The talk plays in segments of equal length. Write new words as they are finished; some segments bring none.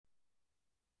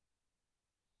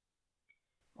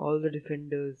All the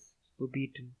defenders were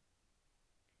beaten.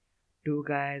 Two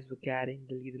guys were carrying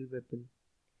the lethal weapon,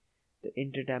 the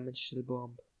interdimensional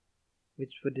bomb,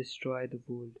 which would destroy the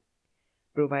world,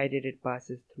 provided it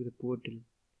passes through the portal.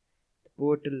 The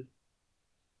portal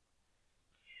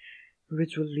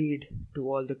which will lead to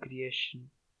all the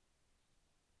creation.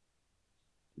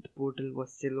 The portal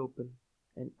was still open,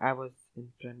 and I was in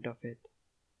front of it.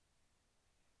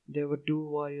 There were two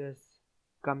warriors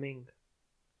coming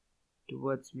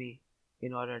towards me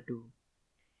in order to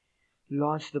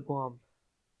launch the bomb.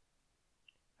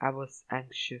 I was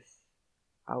anxious.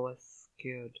 I was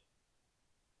scared.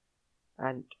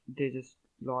 And they just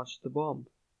launched the bomb.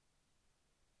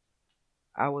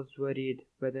 I was worried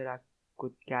whether I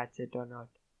could catch it or not.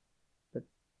 But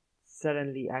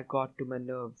suddenly I got to my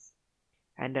nerves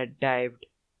and I dived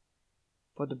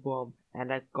for the bomb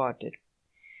and I caught it.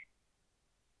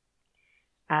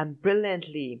 And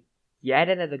brilliantly, yet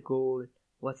another goal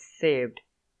was saved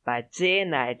by Jay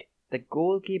Knight, the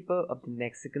goalkeeper of the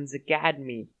Mexicans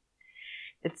Academy.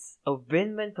 It's a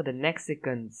win-win for the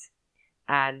Mexicans,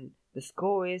 and the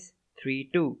score is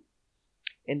 3-2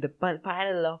 in the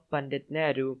final of Pandit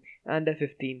Nehru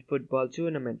Under-15 football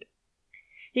tournament.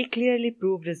 He clearly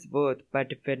proved his worth by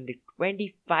defending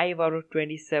 25 out of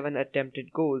 27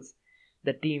 attempted goals.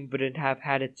 The team wouldn't have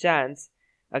had a chance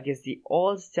against the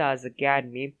All-Stars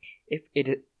Academy if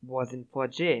it wasn't for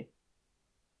Jay.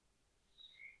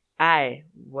 I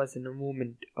was in a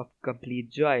moment of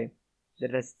complete joy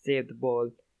that I saved the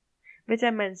ball, which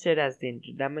I mentioned as the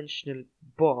interdimensional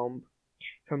bomb,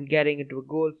 from getting into a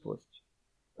goalpost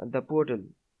at the portal.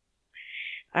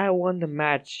 I won the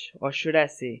match, or should I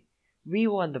say, we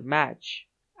won the match.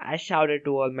 I shouted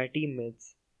to all my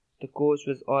teammates. The coach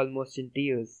was almost in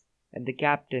tears, and the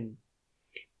captain.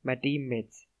 My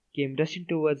teammates came rushing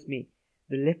towards me.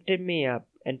 They lifted me up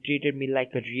and treated me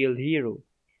like a real hero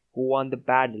who won the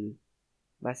battle.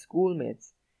 My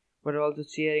schoolmates were also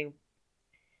cheering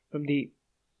from the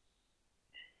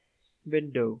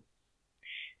window.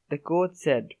 The coach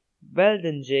said, "Well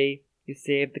done, Jay, you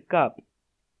saved the cup."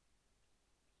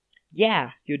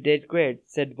 "Yeah, you did great,"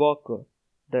 said Walker,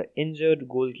 the injured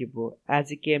goalkeeper, as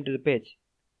he came to the pitch.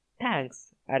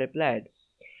 "Thanks," I replied.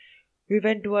 We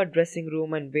went to our dressing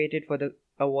room and waited for the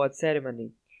award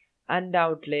ceremony.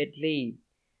 Undoubtedly,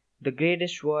 the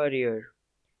greatest warrior,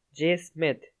 Jay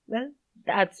Smith, well,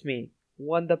 that's me,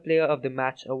 won the Player of the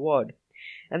Match award,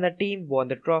 and the team won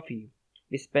the trophy.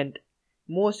 We spent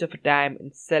most of the time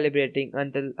in celebrating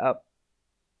until our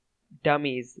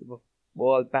dummies were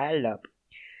all piled up.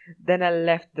 Then I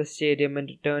left the stadium and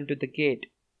returned to the gate,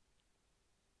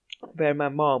 where my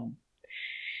mom,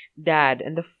 dad,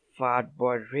 and the fat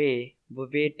boy Ray were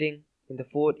waiting in the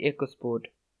Ford EcoSport.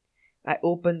 I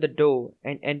opened the door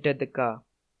and entered the car.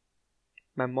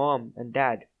 My mom and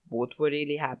dad both were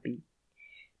really happy.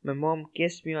 My mom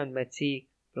kissed me on my cheek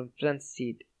from front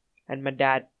seat, and my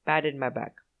dad patted my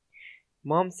back.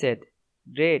 Mom said,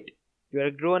 "Great, you're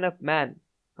a grown-up man,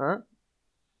 huh?"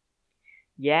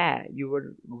 "Yeah, you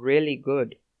were really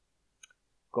good."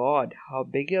 "God, how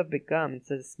big you've become in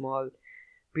such a small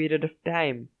period of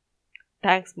time."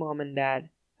 "Thanks, Mom and Dad.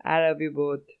 I love you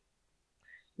both."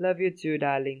 "Love you too,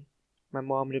 darling," my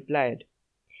mom replied.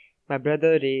 My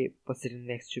brother Ray was sitting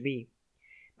next to me,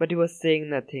 but he was saying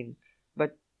nothing,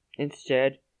 but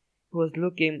instead he was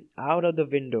looking out of the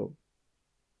window,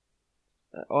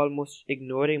 almost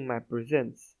ignoring my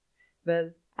presence.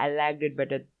 Well, I liked it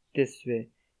better this way,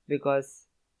 because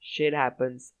shit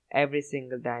happens every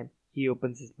single time he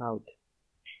opens his mouth.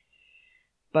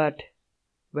 But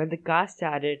when the car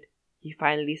started, he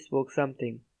finally spoke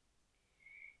something.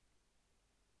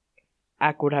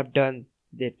 "I could have done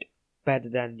it better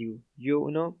than you. You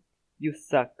know, you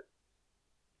suck."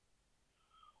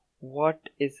 What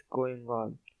is going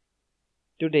on?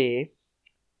 Today,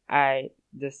 I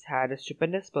just had a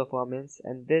stupendous performance,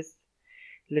 and this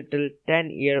little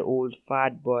 10-year-old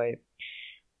fat boy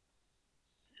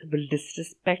will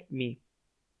disrespect me.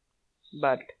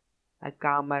 But I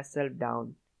calmed myself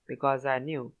down because I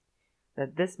knew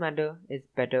that this matter is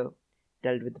better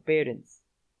dealt with the parents.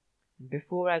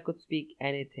 Before I could speak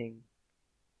anything,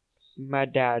 my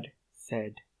dad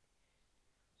said,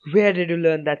 "Where did you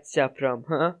learn that stuff from,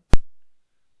 huh?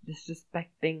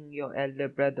 Disrespecting your elder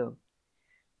brother.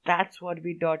 That's what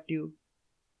we taught you.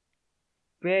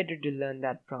 Where did you learn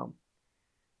that from?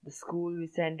 The school we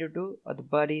sent you to, or the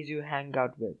buddies you hang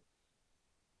out with?"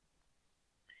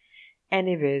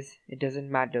 "Anyways, it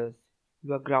doesn't matter.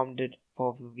 You are grounded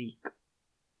for a week."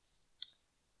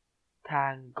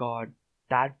 Thank God,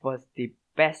 that was the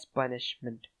best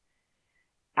punishment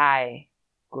I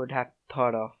could have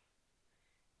thought of.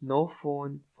 no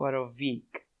phone for a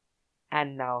week,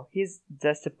 and now he's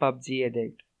just a PUBG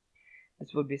addict.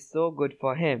 This would be so good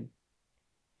for him.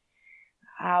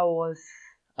 I was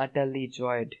utterly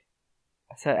joyed.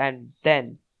 So, and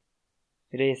then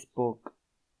Ray spoke.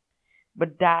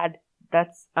 But Dad,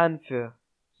 that's unfair.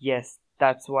 Yes,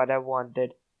 that's what I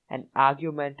wanted. An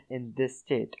argument in this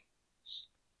state.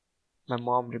 My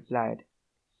mom replied.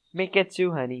 Make it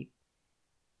two, honey.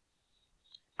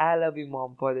 I love you,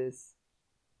 Mom, for this.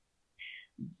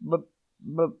 But,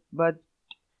 but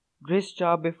Gris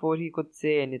stopped before he could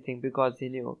say anything because he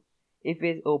knew if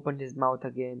he opened his mouth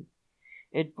again,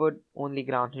 it would only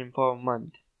ground him for a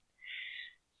month.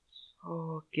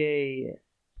 Okay,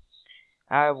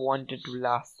 I wanted to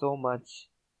laugh so much,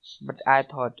 but I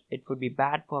thought it would be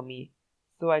bad for me,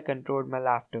 so I controlled my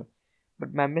laughter.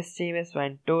 But my mischievous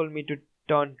friend told me to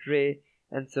taunt Ray,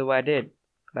 and so I did,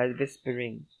 by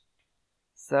whispering,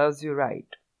 Serves you right,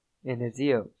 in his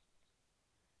ear.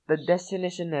 The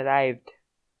destination arrived.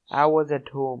 I was at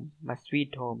home, my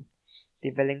sweet home,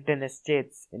 the Wellington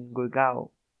Estates in Gurgaon.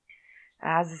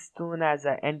 As soon as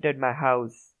I entered my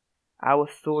house, I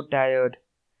was so tired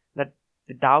that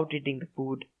without eating the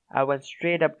food, I went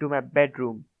straight up to my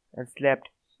bedroom and slept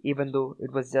even though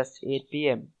it was just 8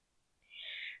 p.m.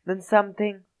 Then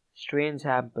something strange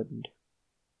happened.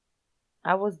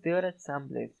 I was there at some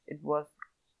place. It was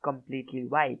completely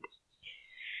white.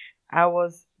 I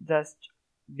was just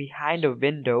behind a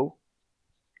window,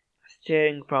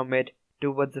 staring from it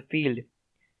towards a field.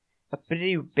 A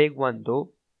pretty big one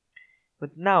though.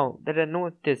 But now that I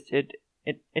noticed it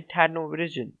had no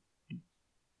origin.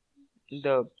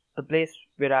 The place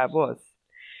where I was.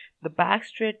 The back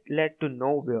street led to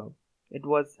nowhere. It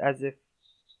was as if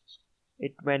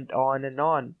it went on and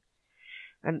on.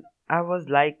 And I was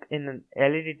like in an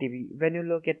LED TV when you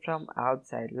look it from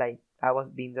outside, like I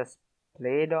was being just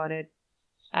played on it.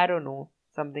 I don't know,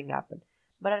 something happened.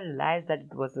 But I realized that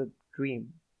it was a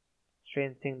dream.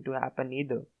 Strange thing to happen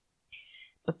either.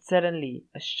 But suddenly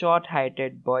a short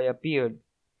heighted boy appeared.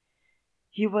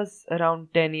 He was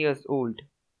around 10 years old.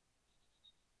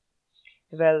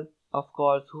 Well, of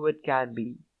course, who it can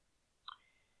be?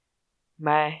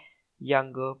 My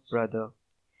younger brother.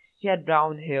 He had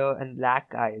brown hair and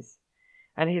black eyes,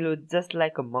 and he looked just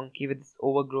like a monkey with his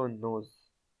overgrown nose.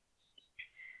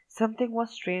 Something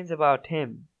was strange about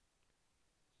him.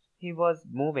 He was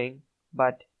moving,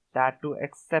 but that too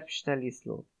exceptionally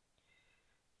slow,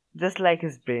 just like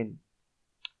his brain.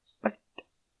 But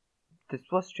this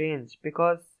was strange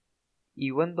because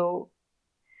even though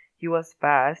he was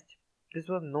fast, this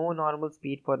was no normal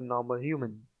speed for a normal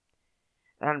human.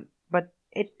 And but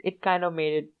it kind of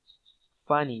made it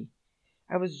funny.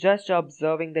 I was just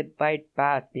observing that white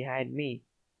path behind me,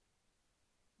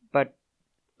 but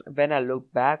when I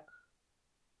looked back,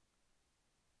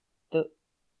 the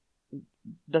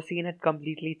the scene had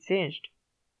completely changed.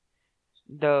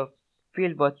 The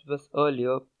field was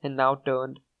earlier and now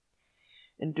turned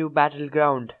into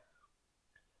battleground.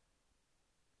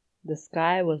 The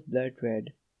sky was blood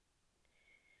red,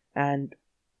 and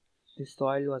the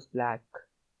soil was black.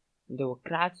 There were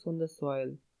cracks on the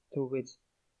soil through which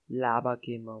lava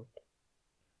came out.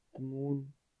 The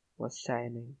moon was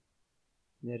shining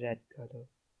in a red color.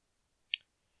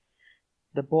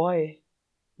 The boy,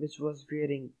 which was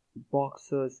wearing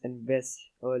boxers and vest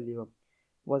earlier,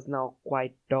 was now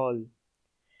quite tall,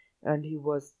 and he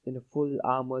was in a full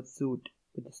armored suit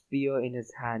with a spear in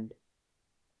his hand.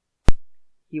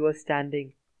 He was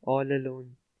standing all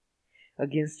alone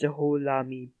against a whole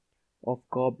army of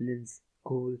goblins,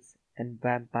 ghouls, and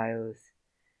vampires.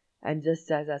 And just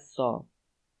as I saw,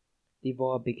 the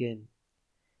war began.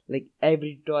 Like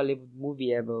every Tollywood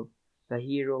movie ever, the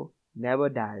hero never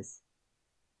dies.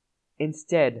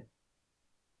 Instead,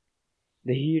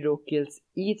 the hero kills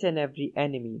each and every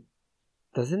enemy.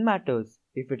 Doesn't matter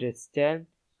if it is 10,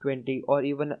 20, or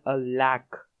even a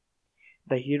lakh.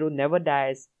 The hero never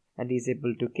dies and is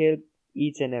able to kill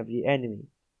each and every enemy.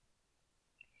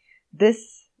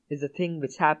 This is a thing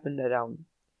which happened around.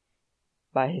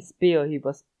 By his spear, he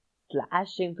was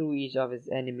slashing through each of his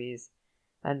enemies,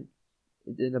 and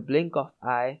in a blink of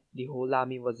eye, the whole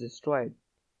army was destroyed.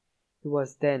 He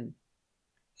was then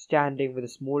standing with a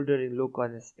smoldering look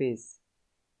on his face,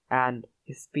 and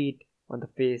his feet on the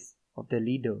face of the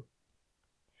leader.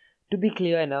 To be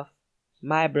clear enough,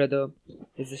 my brother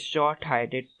is a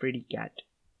short-heighted pretty cat.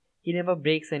 He never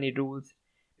breaks any rules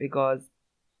because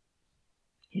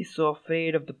he's so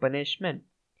afraid of the punishment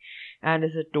and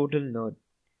is a total nerd.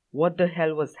 What the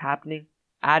hell was happening?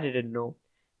 I didn't know.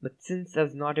 But since I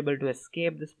was not able to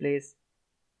escape this place,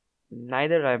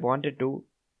 neither I wanted to,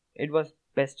 it was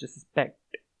best to suspect.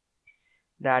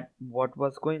 that what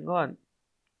was going on,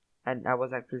 and I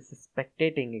was actually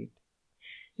spectating it.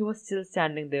 He was still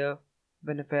standing there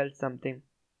when I felt something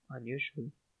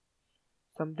unusual.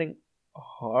 Something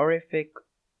horrific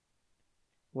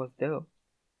was there.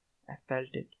 I felt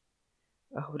it.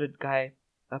 A hooded guy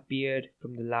appeared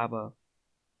from the lava.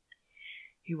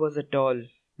 He was a tall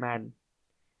man.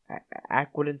 I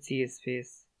couldn't see his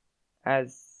face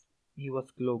as he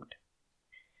was cloaked.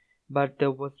 But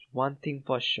there was one thing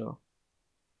for sure.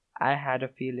 I had a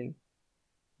feeling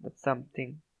that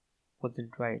something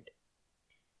wasn't right.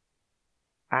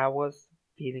 I was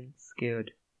feeling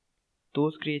scared.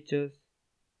 Those creatures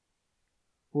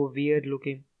who were weird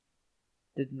looking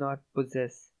did not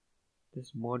possess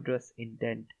this murderous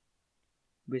intent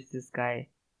which this guy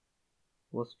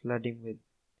was flooding with.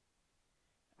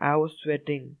 I was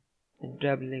sweating and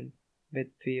trembling with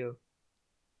fear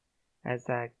as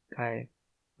that guy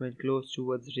went close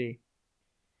towards Ray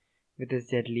with his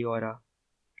deadly aura.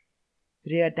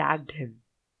 Ray attacked him,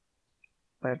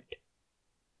 but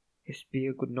his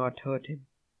spear could not hurt him.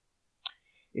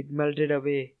 It melted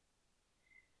away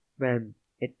when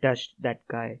it touched that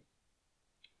guy.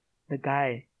 The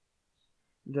guy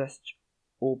just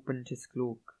opened his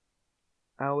cloak.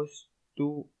 I was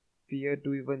too feared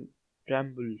to even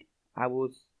tremble. I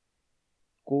was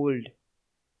cold.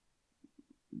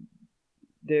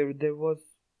 There was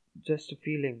just a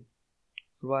feeling,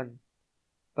 one,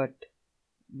 but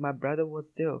my brother was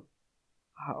there.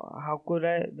 How could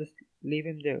I just leave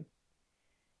him there?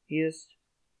 He just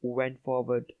went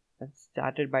forward and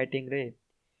started biting Ray.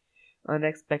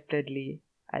 Unexpectedly,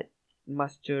 I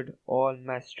mustered all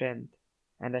my strength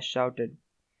and I shouted,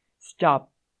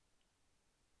 "Stop!"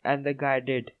 And the guy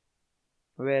did,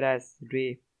 whereas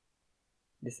Ray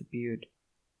disappeared.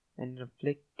 And in a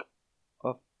flick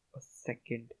of a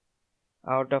second,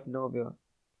 out of nowhere,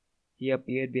 he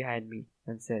appeared behind me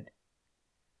and said,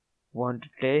 "Want to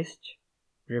taste?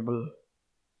 Rebel."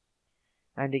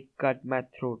 And he cut my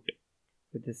throat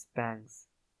with his fangs.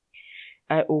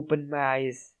 I opened my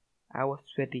eyes. I was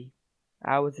sweaty.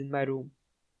 I was in my room,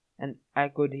 and I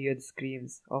could hear the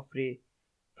screams of Ray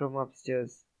from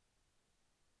upstairs.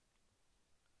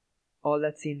 All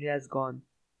that scenery has gone.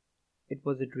 It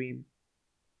was a dream.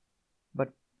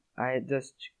 But I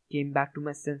just came back to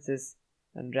my senses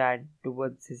and ran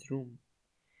towards his room.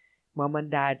 Mom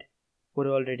and Dad were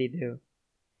already there.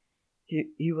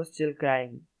 He was still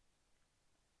crying.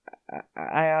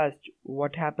 I asked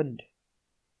what happened.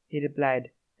 He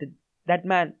replied, That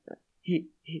man, he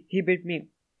bit me.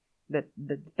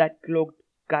 That cloaked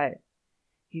guy.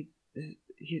 He,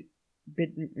 he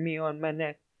bit me on my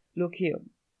neck. Look here."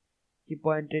 He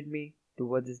pointed me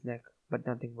towards his neck, but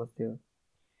nothing was there.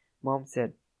 Mom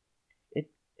said,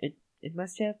 it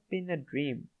must have been a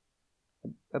dream,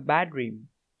 a bad dream.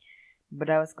 But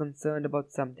I was concerned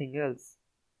about something else.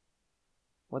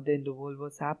 What in the world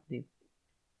was happening?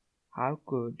 How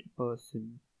could a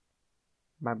person,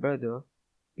 my brother,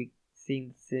 be seeing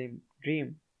the same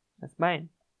dream as mine?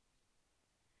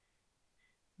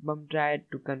 Mom tried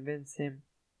to convince him,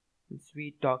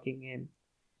 sweet talking him,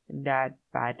 and Dad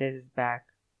patted his back,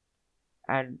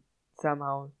 and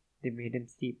somehow they made him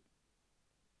sleep.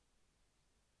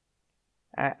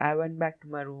 I went back to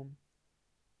my room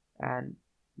and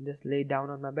just lay down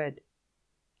on my bed.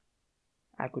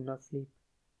 I could not sleep.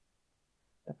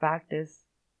 The fact is,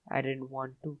 I didn't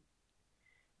want to.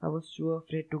 I was too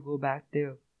afraid to go back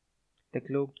there. The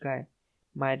cloaked guy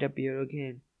might appear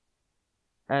again,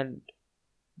 and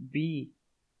we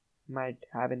might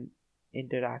have an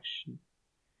interaction.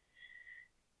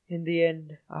 In the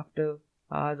end, after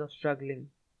hours of struggling,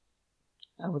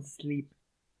 I was asleep.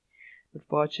 But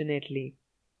fortunately,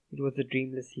 it was a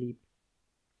dreamless sleep,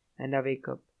 and I wake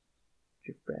up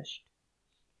refreshed.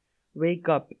 "Wake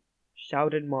up!"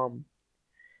 shouted Mom.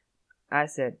 I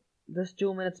said, "Just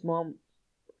 2 minutes, Mom.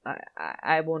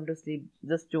 I want to sleep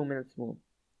just 2 minutes more."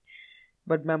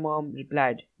 But my mom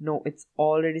replied, "No, it's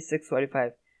already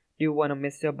 6:45. Do you want to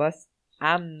miss your bus?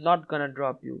 I'm not gonna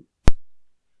drop you."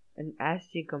 And as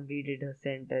she completed her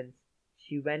sentence,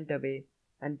 she went away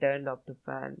and turned off the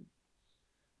fan.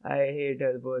 I hate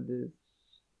her for this.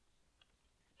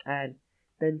 And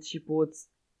then she puts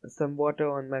some water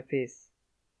on my face.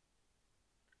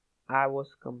 I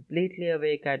was completely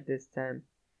awake at this time,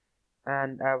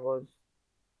 and I was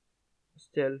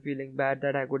still feeling bad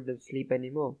that I couldn't sleep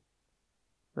anymore.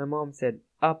 My mom said,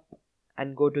 "Up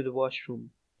and go to the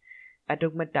washroom." I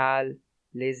took my towel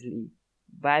lazily,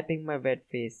 wiping my wet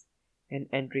face and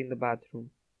entering the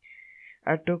bathroom.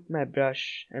 I took my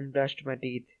brush and brushed my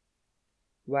teeth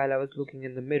while I was looking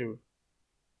in the mirror.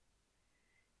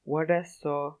 What I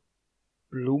saw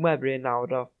blew my brain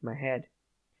out of my head.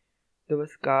 There were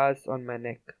scars on my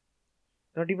neck.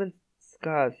 Not even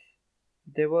scars.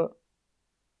 They were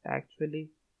actually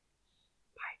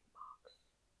bite marks.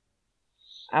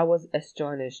 I was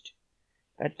astonished.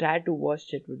 I tried to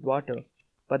wash it with water,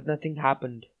 but nothing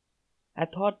happened. I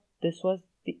thought this was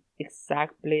the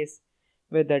exact place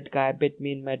where that guy bit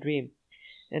me in my dream.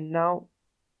 And now,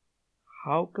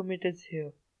 how come it is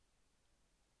here?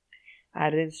 I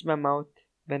rinsed my mouth.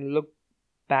 When I looked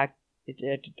back at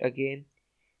it again,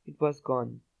 it was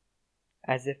gone,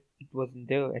 as if it wasn't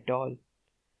there at all.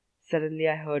 Suddenly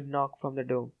I heard a knock from the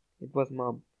door. It was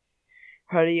Mom.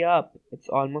 Hurry up, it's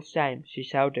almost time, she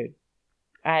shouted.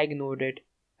 I ignored it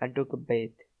and took a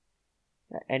bath.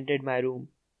 I entered my room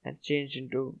and changed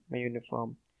into my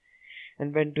uniform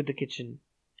and went to the kitchen.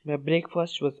 My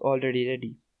breakfast was already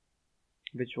ready,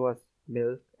 which was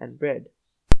milk and bread.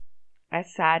 I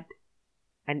sat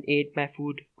and ate my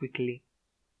food quickly.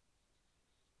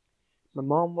 My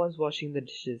mom was washing the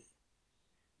dishes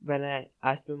when I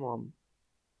asked my mom,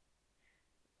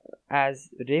 as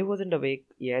Ray wasn't awake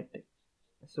yet,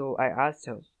 so I asked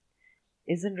her,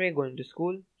 "Isn't Ray going to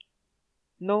school?"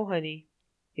 "No, honey.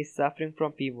 He's suffering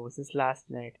from fever since last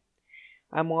night.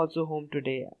 I'm also home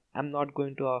today. I'm not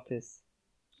going to office.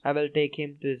 I will take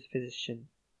him to his physician."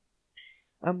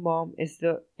 Mom, is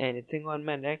there anything on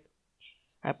my neck?"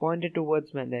 I pointed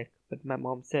towards my neck, but my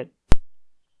mom said,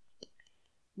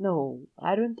 "No,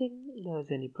 I don't think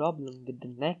there's any problem with the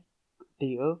neck,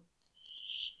 dear.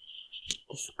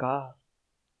 The scar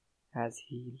has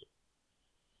healed."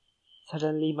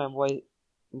 Suddenly, my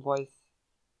voice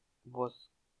was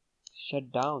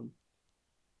shut down,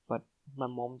 but my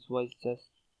mom's voice just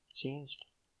changed.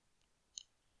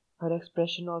 Her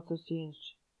expression also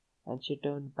changed, and she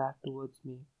turned back towards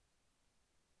me.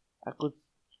 I could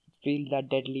feel that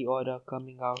deadly aura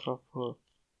coming out of her,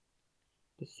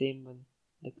 the same one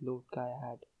the cloak guy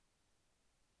had.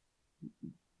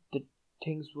 The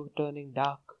things were turning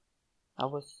dark. I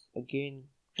was again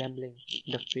trembling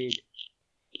and afraid,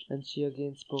 and she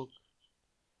again spoke.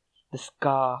 "The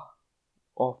scar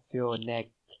of your neck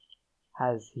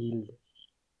has healed,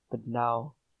 but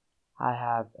now I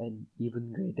have an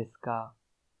even greater scar.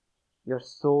 Your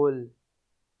soul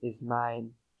is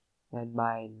mine and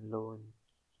mine alone.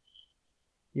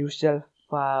 You shall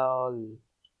fall.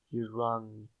 You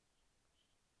rung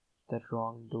the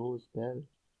wrong door's bell.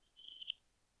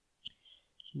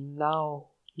 Now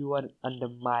you are under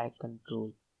my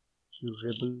control, you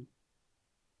rebel."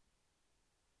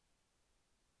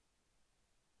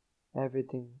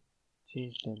 Everything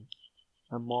changed then.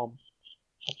 My mom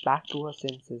was back to her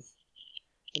senses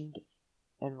and,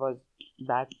 and was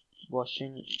back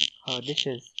washing her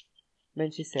dishes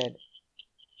when she said,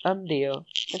 Dear,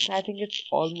 I think it's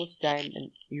almost time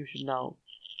and you should now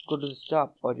go to the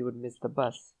stop or you would miss the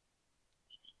bus."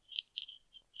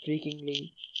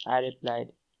 Freakingly, I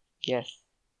replied, "Yes,"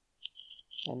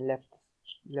 and left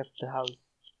the house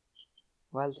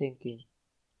while thinking,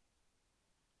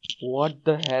 what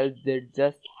the hell did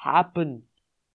just happen?